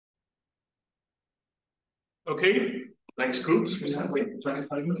Okay, next groups. We have wait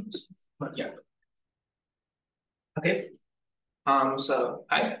 25 minutes. But yeah. Okay. So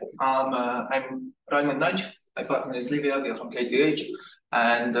hi. I'm Rajmund Nagy. My partner is Livia. We are from KTH,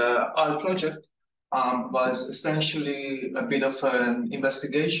 and our project was essentially a bit of an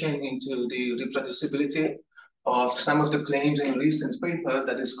investigation into the reproducibility of some of the claims in a recent paper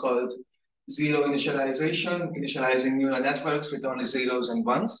that is called ZerO initialization, initializing neural networks with only zeros and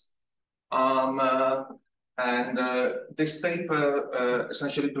ones. This paper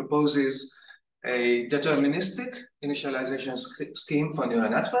essentially proposes a deterministic initialization scheme for neural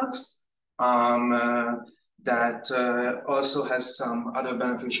networks that also has some other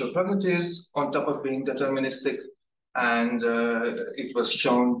beneficial properties on top of being deterministic, and it was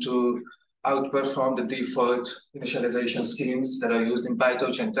shown to outperform the default initialization schemes that are used in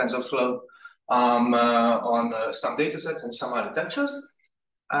PyTorch and TensorFlow on some datasets and some architectures.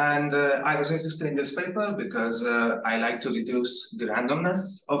 And I was interested in this paper because I like to reduce the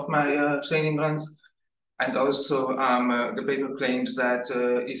randomness of my training runs. And also the paper claims that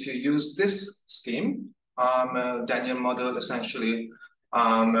if you use this scheme, then your model essentially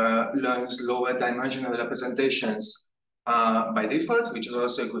learns lower dimensional representations by default, which is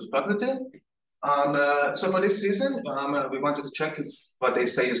also a good property. So for this reason, we wanted to check if what they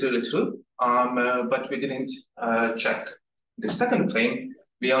say is really true, but we didn't check the second claim.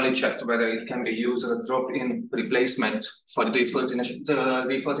 We only checked whether it can be used as a drop-in replacement for the default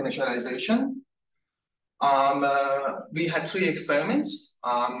initialization. We had 3 experiments,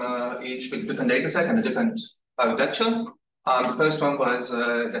 each with a different dataset and a different architecture. The first one was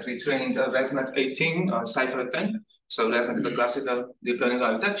that we trained ResNet 18 on Cypher 10. So ResNet is a classical deep learning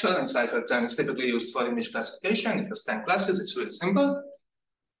architecture, and Cypher 10 is typically used for image classification. It has 10 classes. It's really simple.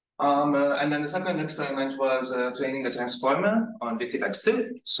 And then the second experiment was training a transformer on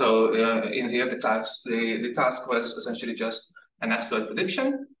Wikitext2. So in here, the task was essentially just an exploit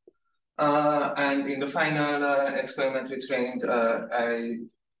prediction. And in the final experiment, we trained an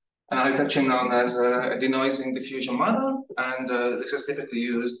architecture known as a denoising diffusion model. And this is typically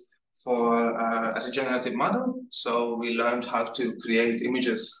used for as a generative model. So we learned how to create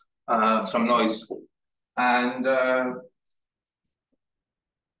images from noise. And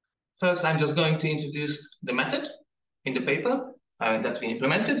first, I'm just going to introduce the method in the paper that we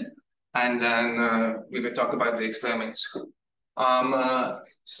implemented, and then we will talk about the experiments.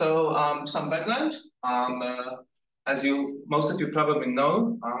 Some background. As most of you probably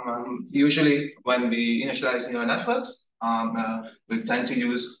know, usually when we initialize neural networks, we tend to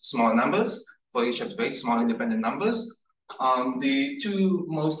use small numbers for each of the weights, small independent numbers. The 2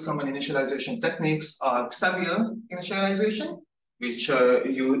 most common initialization techniques are Xavier initialization, which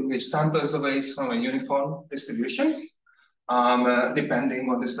samples the weights from a uniform distribution, depending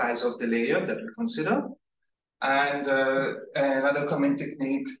on the size of the layer that we consider. And another common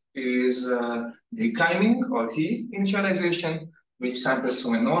technique is the Chi-Ming or He initialization, which samples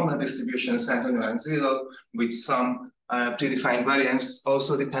from a normal distribution centered around 0 with some predefined variance,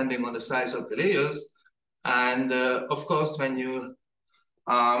 also depending on the size of the layers. And of course, when you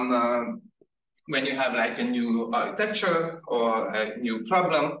have like a new architecture or a new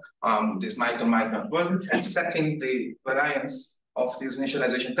problem, this might or might not work. And setting the variance of these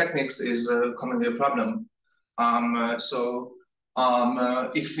initialization techniques is commonly a problem.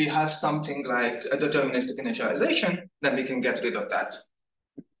 If we have something like a deterministic initialization, then we can get rid of that.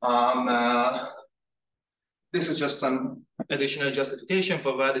 This is just some additional justification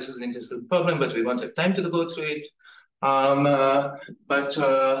for why this is an interesting problem, but we won't have time to go through it.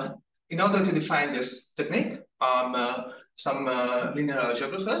 In order to define this technique, some linear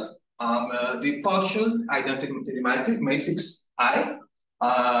algebra first. The partial identity matrix I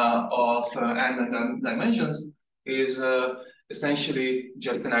of n dimensions is essentially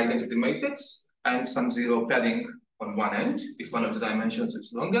just an identity matrix and some 0 padding on one end if one of the dimensions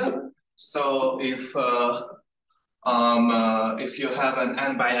is longer. So if you have an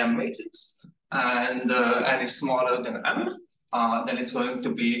n by m matrix and n is smaller than m, then it's going to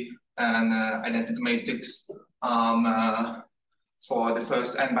be an identity matrix for the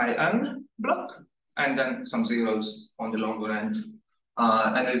first n by n block, and then some zeros on the longer end.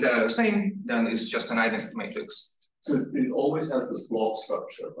 And if they're the same, then it's just an identity matrix. So it always has this block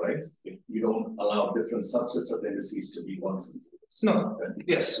structure, right? You don't allow different subsets of indices to be ones and zeros. No, okay.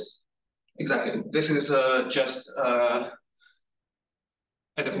 Yes, exactly. This is just a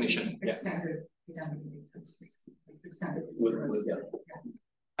definition. Extended.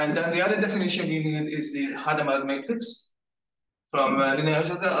 And then the other definition we need is the ZerO matrix from linear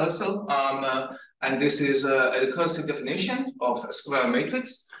algebra also. And this is a recursive definition of a square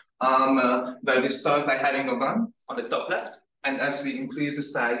matrix. where we start by having a 1 on the top left. And as we increase the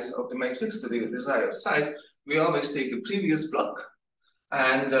size of the matrix to the desired size, we always take the previous block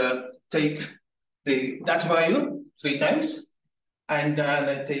and take that value 3 times, and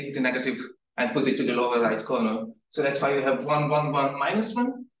then take the negative and put it to the lower right corner. So that's why we have 1, 1, 1, minus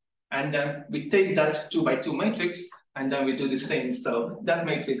 1. And then we take that 2 by 2 matrix, and then we do the same. So that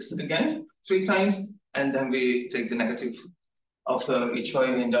matrix again 3 times, and then we take the negative of each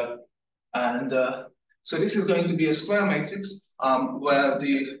remainder. And so this is going to be a square matrix where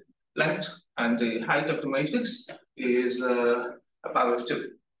the length and the height of the matrix is a power of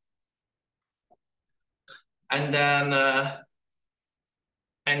 2. And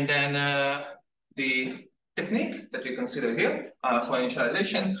then the technique that we consider here for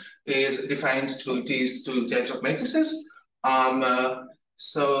initialization is defined through these 2 types of matrices.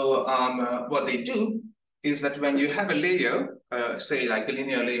 What they do is that when you have a layer, say like a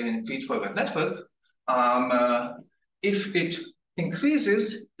linear layer in a feed-forward network, if it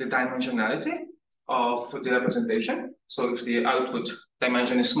increases the dimensionality of the representation, so if the output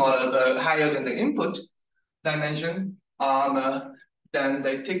dimension is smaller, higher than the input dimension, then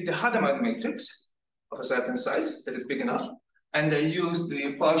they take the Hadamard matrix of a certain size that is big enough, and they use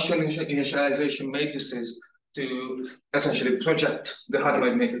the partial initialization matrices to essentially project the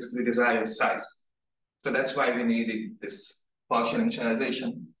Hadamard matrix to the desired size. So that's why we needed this partial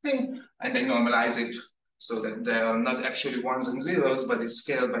initialization thing, and they normalize it so that they are not actually 1s and 0s, but it's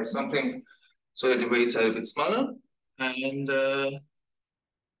scaled by something so that the weights are a bit smaller. And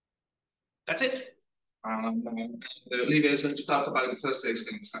that's it. Livia is going to talk about the first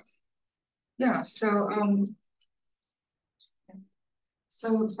experiment. Yeah, so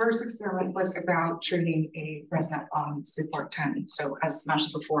the first experiment was about training a ResNet on support 10. So as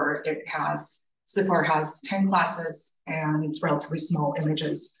mentioned before, support has 10 classes and it's relatively small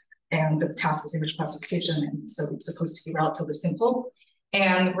images, and the task is image classification, and so it's supposed to be relatively simple.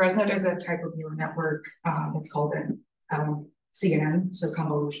 And ResNet is a type of neural network. It's called an CNN, so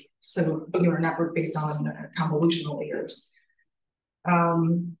neural network based on convolutional layers.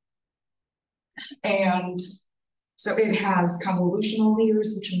 And so it has convolutional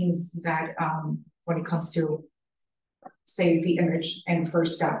layers, which means that when it comes to, say, the image and the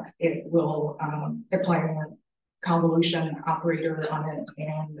first step, it will apply a convolution operator on it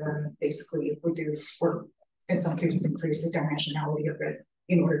and basically reduce, or in some cases increase, the dimensionality of it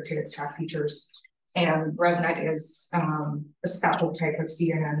in order to extract features. And ResNet is a special type of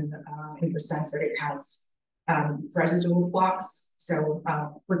CNN in the sense that it has residual blocks, so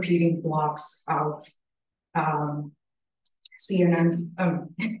repeating blocks of CNNs,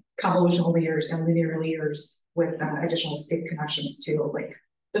 convolutional layers and linear layers with additional state connections to like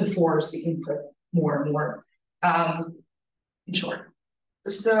enforce the input more and more, in short.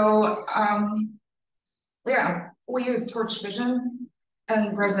 So yeah, we use torch vision,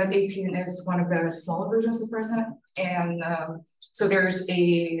 and ResNet 18 is one of the smaller versions of ResNet. And so there's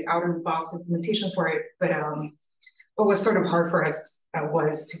a out-of-the-box implementation for it, but what was sort of hard for us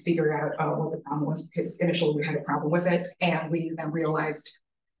was to figure out what the problem was, because initially we had a problem with it, and we then realized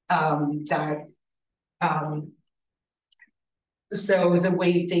that so the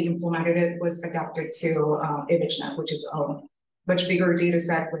way they implemented it was adapted to ImageNet, which is a much bigger data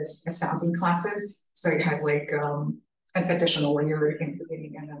set with 1,000 classes. So it has like an additional layer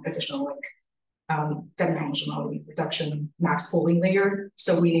including an additional like dimensionality reduction max pooling layer.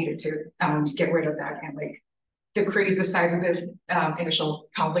 So we needed to get rid of that and like decrease the size of the initial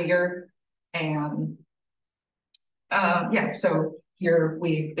conv layer. And yeah, so here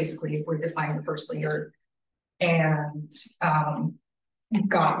we basically redefined the first layer and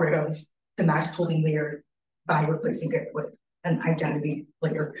got rid of the max pooling layer by replacing it with an identity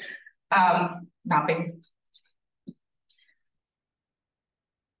layer mapping.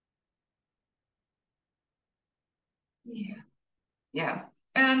 Yeah,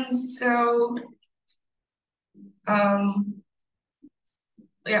 and so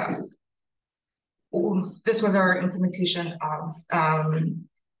yeah, this was our implementation of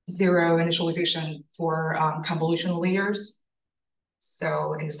ZerO initialization for convolutional layers.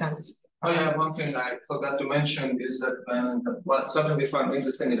 So in a sense, oh yeah, one thing I forgot to mention is that something we found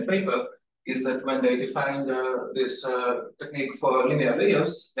interesting in the paper is that when they defined this technique for linear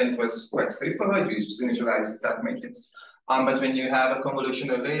layers, then it was quite straightforward. You just initialize that matrix. But when you have a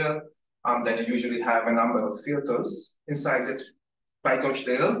convolutional layer, then you usually have a number of filters inside it by torch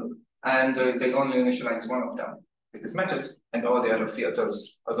layer, and they only initialize one of them with this method, and all the other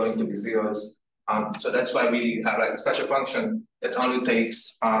filters are going to be zeros. So that's why we have like a special function that only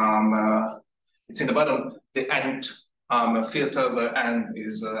takes, it's in the bottom, the nth filter where n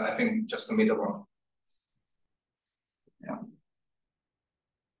is, I think, just the middle one. Yeah.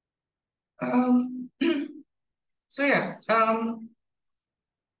 So yes.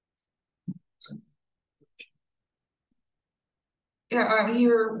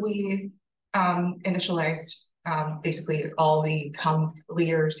 Here we initialized basically all the conv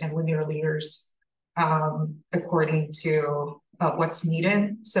layers and linear layers according to what's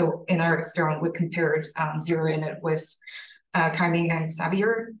needed. So in our experiment, we compared ZerO init with Chiming and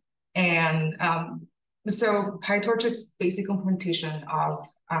Xavier. And so PyTorch's basic implementation of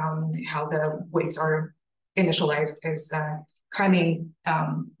how the weights are initialized is Chiming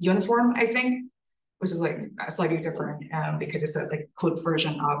uniform, I think, which is like slightly different because it's a like clipped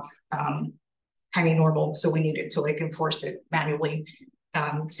version of Chiming normal. So we needed to like enforce it manually.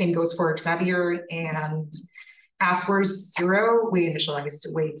 Same goes for Xavier. And as for ZerO, we initialized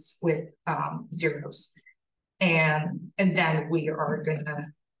weights with zeros. And then we are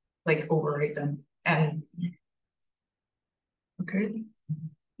gonna like override them. And okay.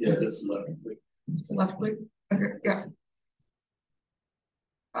 Yeah, just left click. Left click. Okay, yeah.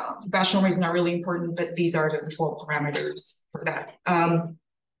 Batch number is not really important, but these are the default parameters for that.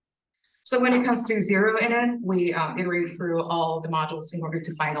 So when it comes to ZerO init, we iterate through all the modules in order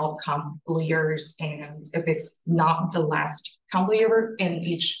to find all conv layers. And if it's not the last conv layer in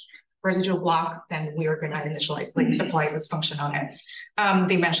each residual block, then we are going to initialize, like apply this function on it.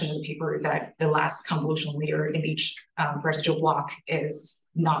 They mentioned in the paper that the last convolution layer in each residual block is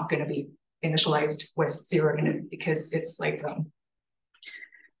not going to be initialized with ZerO init because it's like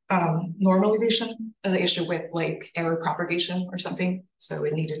normalization, the issue with like error propagation or something. So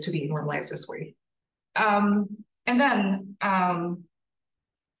it needed to be normalized this way. And then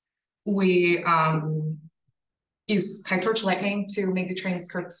we use PyTorch Lightning to make the training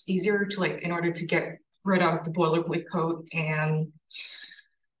scripts easier to like, in order to get rid of the boilerplate code, and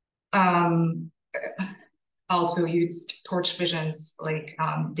also used Torch Vision's like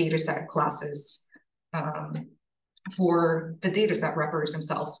dataset classes for the dataset wrappers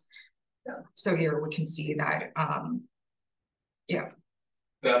themselves. So here we can see that,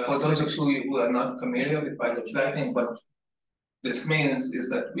 For those of you who are not familiar with PyTorch Lightning, what this means is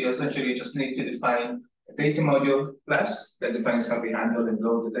that we essentially just need to define a data module class that defines how we handle and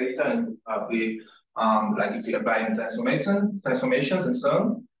load the data, and we, like if we apply transformations and so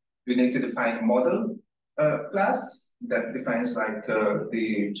on, we need to define a model class that defines like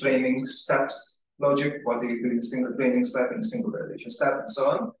the training steps logic, what do you do in a single training step and a single validation step and so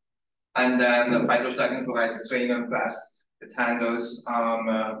on. And then PyTorch Lightning provides a trainer class that handles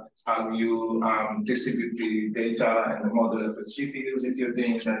how you distribute the data and the model across GPUs if you're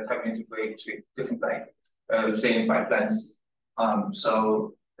doing that, how you integrate with different like training pipelines.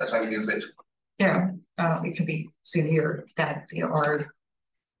 So that's why we use it. Yeah, it can be seen here that there are,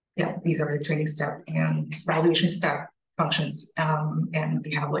 these are the training step and validation step functions, and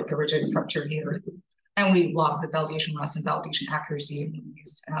we have like a rigid structure here. And we log the validation loss and validation accuracy, and we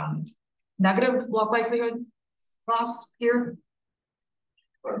used negative log likelihood loss here.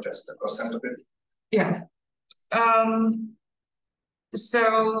 Or just the percent of it. Yeah.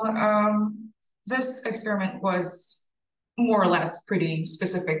 This experiment was more or less pretty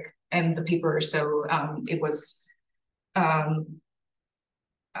specific in the paper. So it was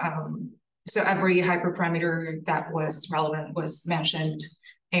so every hyperparameter that was relevant was mentioned,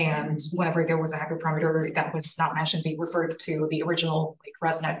 and whenever there was a hyperparameter that was not mentioned, they referred to the original like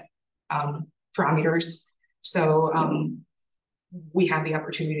ResNet parameters. So we had the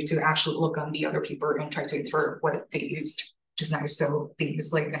opportunity to actually look on the other paper and try to infer what they used, which is nice. So they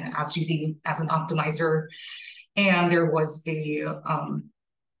used like an SUD as an optimizer, and there was a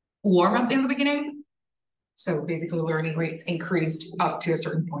warm-up in the beginning. So basically learning rate increased up to a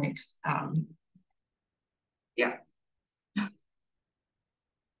certain point.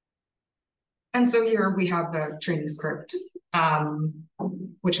 And so here we have the training script,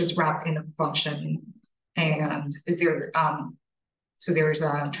 which is wrapped in a function. And there, so there's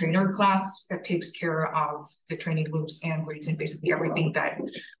a trainer class that takes care of the training loops and weights and basically everything that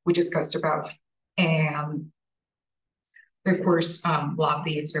we discussed above. And of course, log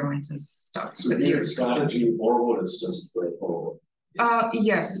the experiments and stuff. So here's strategy forward is just straightforward.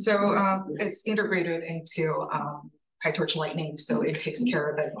 Yes, so it's integrated into PyTorch Lightning, so it takes care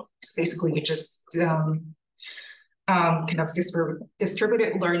of it. It's basically, it just conducts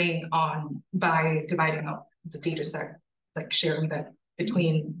distributed learning by dividing up the data set, like sharing that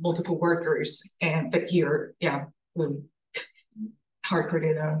between multiple workers. And but here,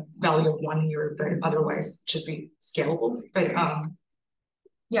 hard-coded a value of 1 here, but otherwise it should be scalable. But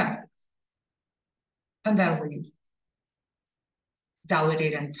and then we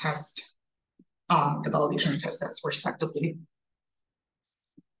validate and test the validation test sets respectively.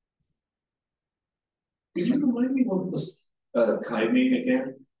 Can you remind me what was chiming again?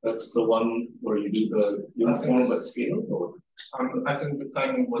 That's the one where you do the uniform but scale, or? I think the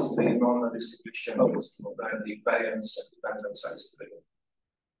timing was the normal distribution and the variance and dependent size of the data.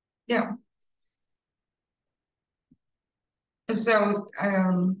 Yeah. So,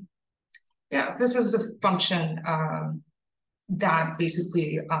 yeah, this is the function that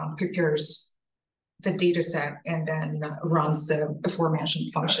basically prepares the data set and then runs the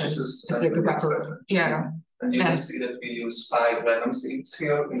aforementioned function. It's like a vector. Yeah. And you can see that we use 5 random speeds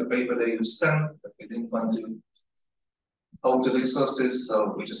here. In the paper, they use 10, but we didn't want to hold the resources,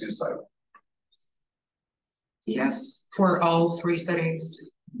 so we just use 5. Yes, for all 3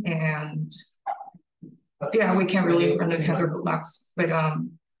 settings. And yeah, we can't really run the tensor bootmaps, but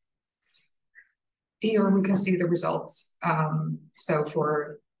here we can see the results. So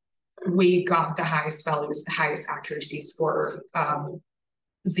we got the highest values, the highest accuracies for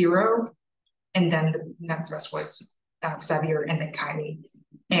ZerO, and then the next rest was Xavier and then Kylie.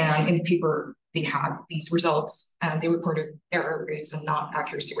 And in the paper, they had these results, and they reported error rates and not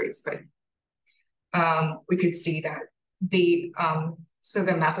accuracy rates, but we could see that so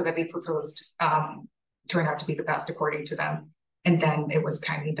the method that they proposed turned out to be the best according to them. And then it was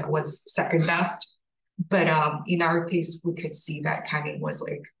Kylie that was second best. But in our case, we could see that Kylie was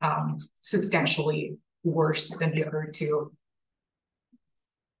like substantially worse than the other 2.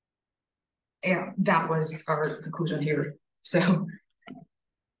 Yeah, that was our conclusion here. So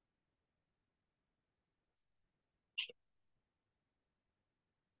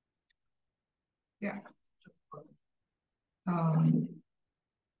yeah.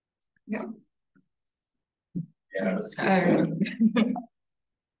 Yeah. Yeah. Yeah, it's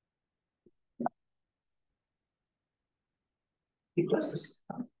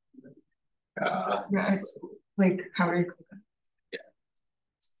like how do you click it? Yeah.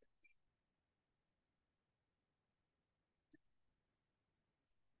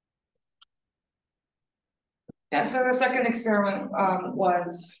 Yeah, so the second experiment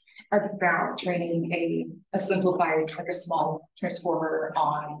was about training a simplified, like a small transformer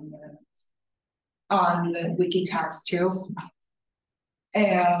on the Wikitext 2.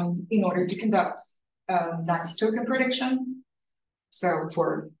 And in order to conduct next token prediction. So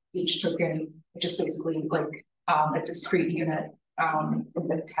for each token, which is basically like a discrete unit in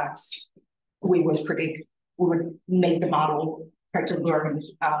the text, we would make the model try to learn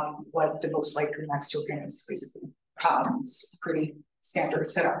what the most likely next token is, basically. It's pretty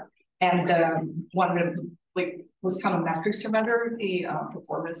standard setup. And one of the most common metrics to measure the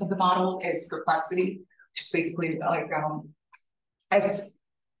performance of the model is perplexity, which is basically like as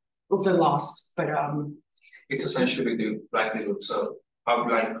the loss, but it's essentially the likelihood. So how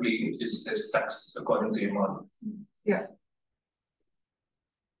likely is this text according to your model? Yeah.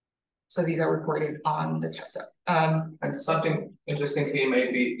 So these are recorded on the test set. And something interesting here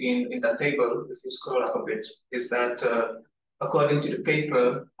maybe in that table, if you scroll up a bit, is that according to the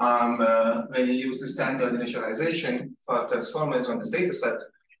paper, when you use the standard initialization for transformers on this data set,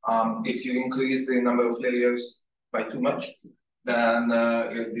 if you increase the number of layers by too much, then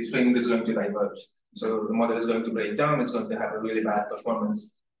the training is going to diverge. So the model is going to break down, it's going to have a really bad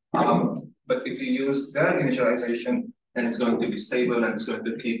performance. But if you use that initialization, then it's going to be stable and it's going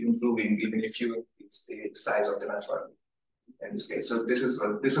to keep improving even if you increase the size of the network in this case. So this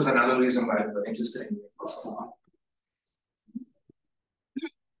was another reason why we're interested in this.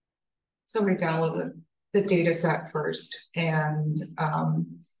 So we downloaded the data set first. And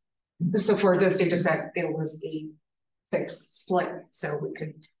so for this data set, there was a fixed split. So we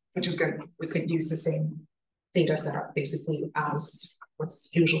could, which is good, we could use the same data set basically as what's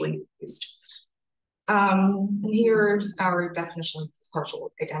usually used. Here's our definition of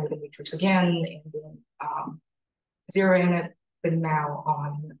partial identity matrix again, and then zeroing it, but now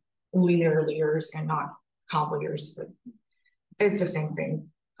on linear layers and not comb layers, but it's the same thing.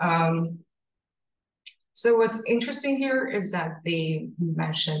 So what's interesting here is that they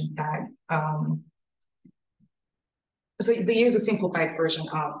mentioned that so they use a simplified version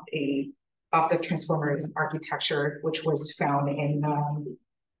of the transformer architecture, which was found in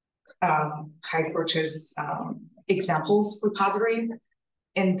PyTorch's examples repository.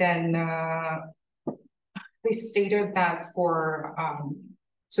 And then they stated that for,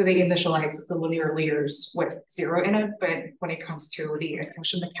 so they initialized the linear layers with ZerO in it, but when it comes to the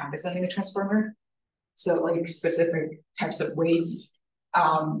attention mechanism in the transformer, so like specific types of weights,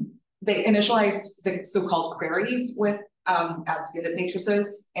 they initialized the so-called queries with as unit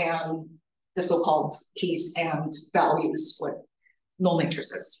matrices and the so-called keys and values with null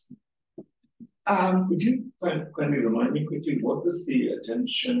matrices. Would you kindly remind me quickly, what is the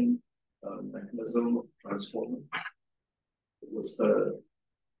attention mechanism of transformer? What's the...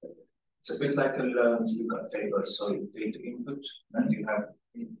 It's a bit like a learned lookup table. So you take the input and you have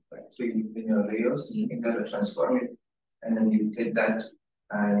like 3 linear layers in there to transform it. And then you take that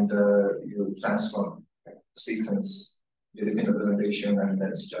and you transform sequence, the different representation, and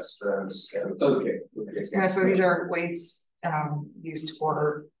that's just scale. Okay. Yeah, so these are weights used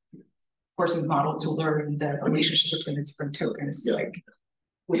for forcing the model to learn the relationship between the different tokens, like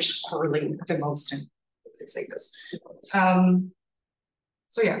which correlate the most, and it's like this.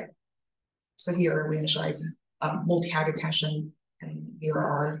 So yeah, so here we initialize multi-hat attention, and here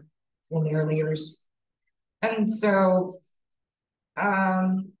are linear layers, and so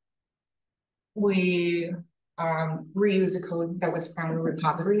we reuse the code that was primary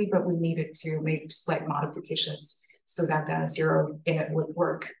repository, but we needed to make slight modifications so that the ZerO init would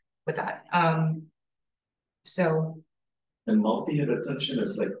work with that. So. And multi-hat attention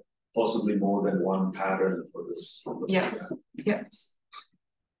is like possibly more than one pattern for this. Yes. Yes.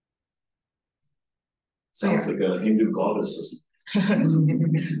 Sounds like a Hindu goddess or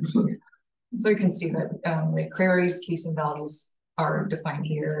something. So you can see that the queries, keys, and values are defined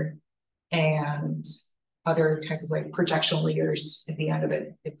here, and other types of like projection layers at the end of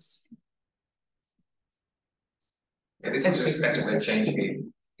it. It's this is just a change key.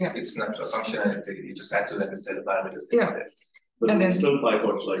 Yeah. It's not a functionality. You just had to register the parameters. Yeah. But this is still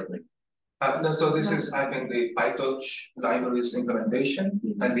PyTorch Lightning. No, so this is, I think, the PyTorch library's implementation,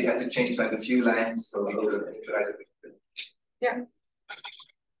 and we had to change like a few lines so we could utilize it. Yeah.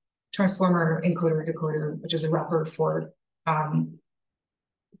 Transformer encoder decoder, which is a wrapper for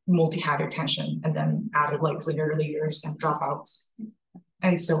multi-hat attention, and then added like linear layers and dropouts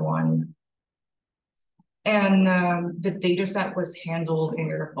and so on. And the data set was handled in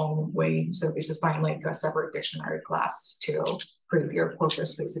their own way. So they defined like a separate dictionary class to create their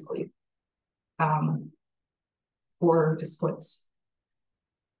corpus basically for the splits.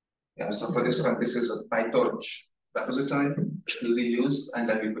 Yeah, so for this one, this is a PyTorch repository we used, and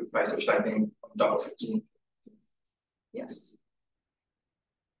then we put PyTorch Lightning on top of it. Yes.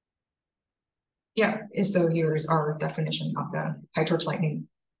 Yeah, so here's our definition of the PyTorch Lightning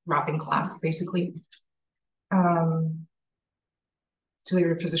wrapping class, basically. So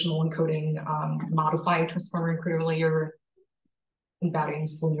your positional encoding, modify transformer encoder layer,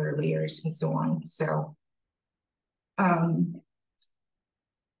 embeddings, linear layers, and so on. So, and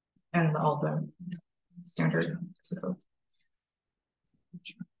all the standard code.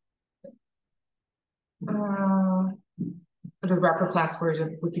 The wrapper class for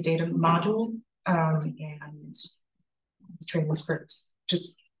the Wikidata module, and the training script,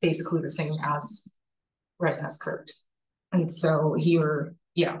 just basically the same as ResNet script. And so here,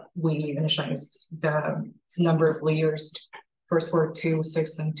 yeah, we initialized the number of layers, first for 2,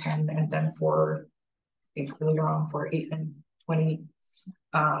 6, and 10, and then for, I think later on for 8 and 20.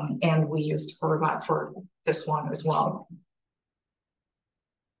 And we used format for this one as well.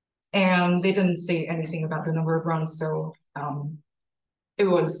 And they didn't say anything about the number of runs, so it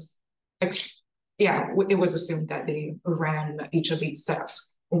was, it was assumed that they ran each of these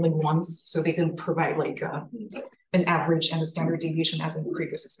setups only once, so they didn't provide like an average and a standard deviation as in the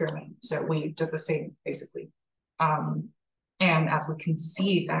previous experiment. So we did the same basically. And as we can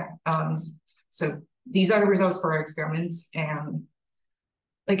see that, so these are the results for our experiments, and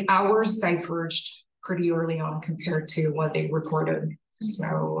like ours diverged pretty early on compared to what they reported.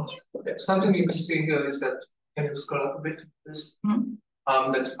 So something you can see here is that, can you scroll up a bit, please?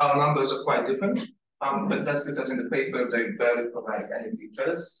 That our numbers are quite different. But that's because in the paper they barely provide any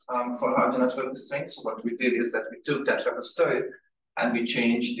details for how the network is trained. So what we did is that we took that repository and we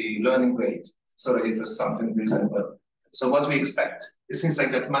changed the learning rate so that it was something reasonable. So what we expect, it seems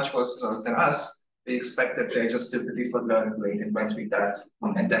like that much worse results than us. We expect that they just took the default learning rate and went with that,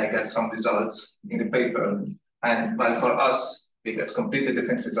 and they got some results in the paper. And while for us, we got completely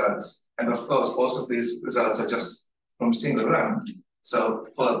different results. And of course, both of these results are just from single run. So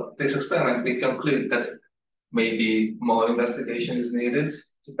for this experiment, we conclude that maybe more investigation is needed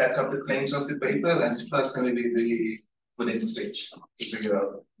to back up the claims of the paper. And personally, we really wouldn't switch to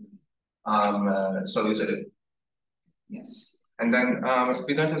ZerO. So is it? Yes. And then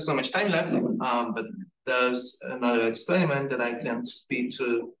we don't have so much time left, but there's another experiment that I can speak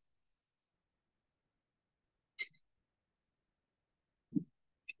to.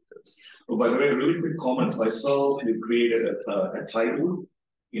 Oh, by the way, a really quick comment. I saw you created a title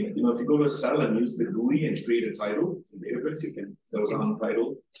if you go to a cell and use the GUI and create a title in database, you can those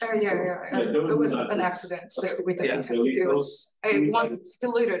untitled. It was an accident, so we didn't have to do it. I once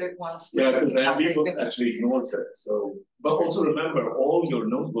deleted it once. Yeah, because then people actually ignores it. So, but also remember, all your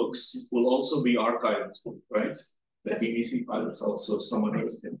notebooks will also be archived, right? The BBC file itself, so someone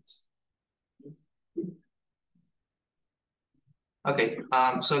else can. Okay,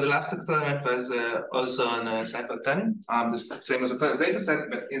 so the last experiment was also on Cypher 10. The same as the first data set,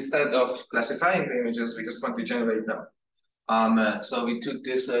 but instead of classifying the images, we just want to generate them. So we took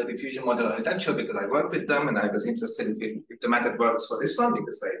this diffusion model architecture because I worked with them and I was interested if the method works for this one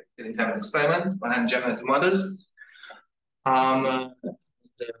because they didn't have an experiment on generative models. For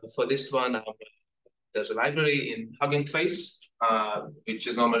this one, there's a library in Hugging Face, which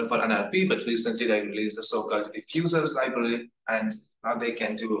is normal for NLP, but recently they released the so-called diffusers library, and now they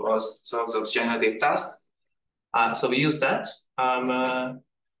can do all sorts of generative tasks. So we use that and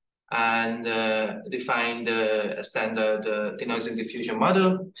defined a standard denoising diffusion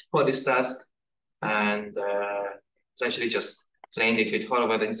model for this task, and essentially just trained it with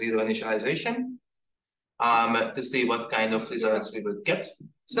Horvath and ZerO initialization to see what kind of results we would get.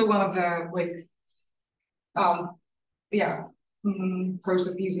 So one of the pros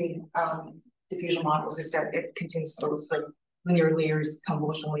of using diffusion models is that it contains both like linear layers,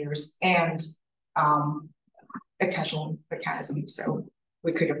 convolutional layers, and attentional mechanism. So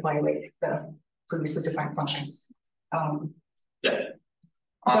we could apply like the previously defined functions. But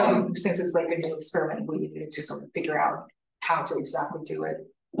since it's like a new experiment, we needed to sort of figure out how to exactly do it.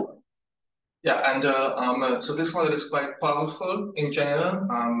 Yeah, and so this model is quite powerful in general,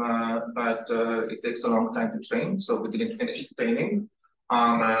 but it takes a long time to train, so we didn't finish training.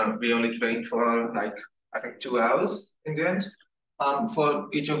 We only trained for like, I think 2 hours in the end for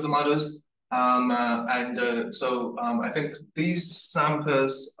each of the models. So I think these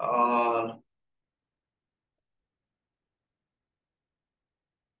samples are...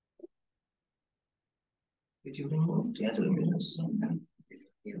 Did you remove the other images? Okay.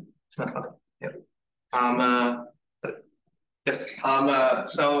 Yeah. Yes.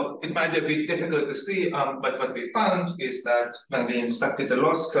 So it might be a bit difficult to see, but what we found is that when we inspected the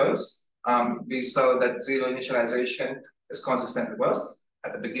loss curves, we saw that ZerO initialization is consistently worse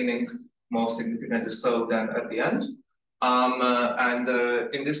at the beginning, more significantly so than at the end.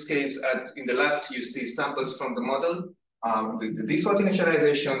 In this case, in the left, you see samples from the model with the default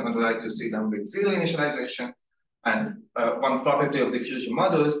initialization. On the right, you see them with ZerO initialization. And one property of diffusion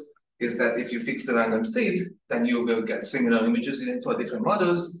models is that if you fix the random seed, then you will get similar images in for different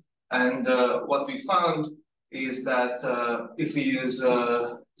models. And what we found is that if we use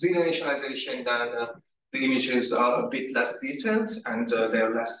ZerO initialization, then the images are a bit less detailed and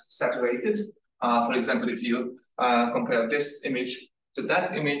they're less saturated. For example, if you compare this image to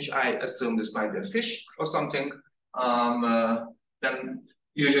that image, I assume this might be a fish or something. Then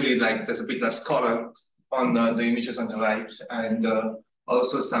usually like there's a bit less color on the images on the right, and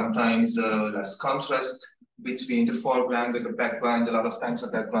also sometimes less contrast between the foreground and the background. A lot of times the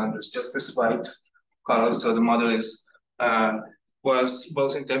background is just this white color, so the model is worse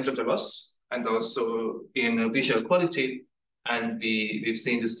both in terms of the loss and also in visual quality, and we've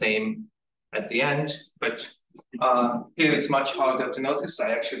seen the same at the end, but here it's much harder to notice.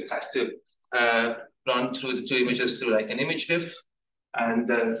 I actually had to run through the two images through like an image diff and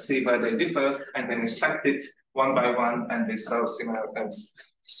see where they differ, and then inspect it one by one, and we saw similar things.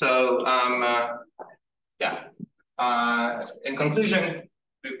 So in conclusion,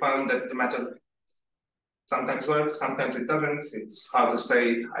 we found that the method sometimes works, sometimes it doesn't. It's hard to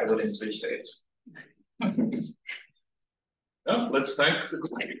say. I wouldn't switch to it. Let's thank the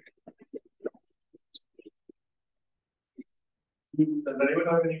Does anyone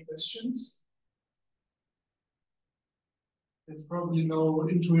have any questions? There's probably no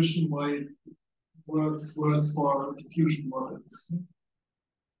intuition why it works worse for diffusion models.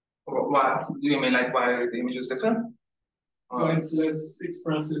 Why? You mean like why the image is different? Why it's less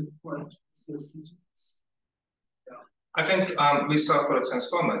expressive, why it's less detailed. Yeah. I think we saw for the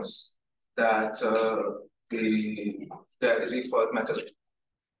transformers that the default method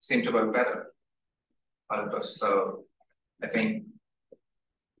seemed to work better. So I think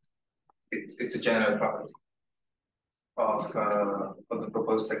it's a general property of the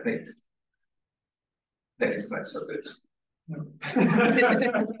proposed technique that is not so good. No. I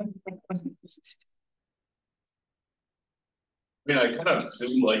mean, I kind of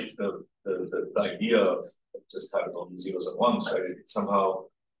do like the idea of just having all the zeros at once, right? It somehow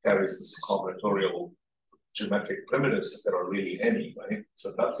carries this combinatorial geometric primitives if there are really any, right? So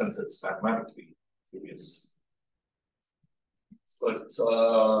in that sense, it's mathematically curious. But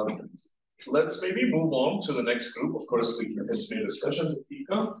let's maybe move on to the next group. Of course, we can continue discussions with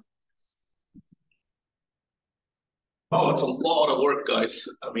Ika. Oh, it's a lot of work, guys.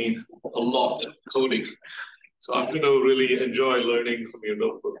 I mean, a lot of coding. So I'm going to really enjoy learning from your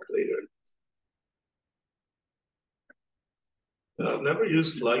notebook later. I've never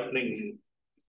used Lightning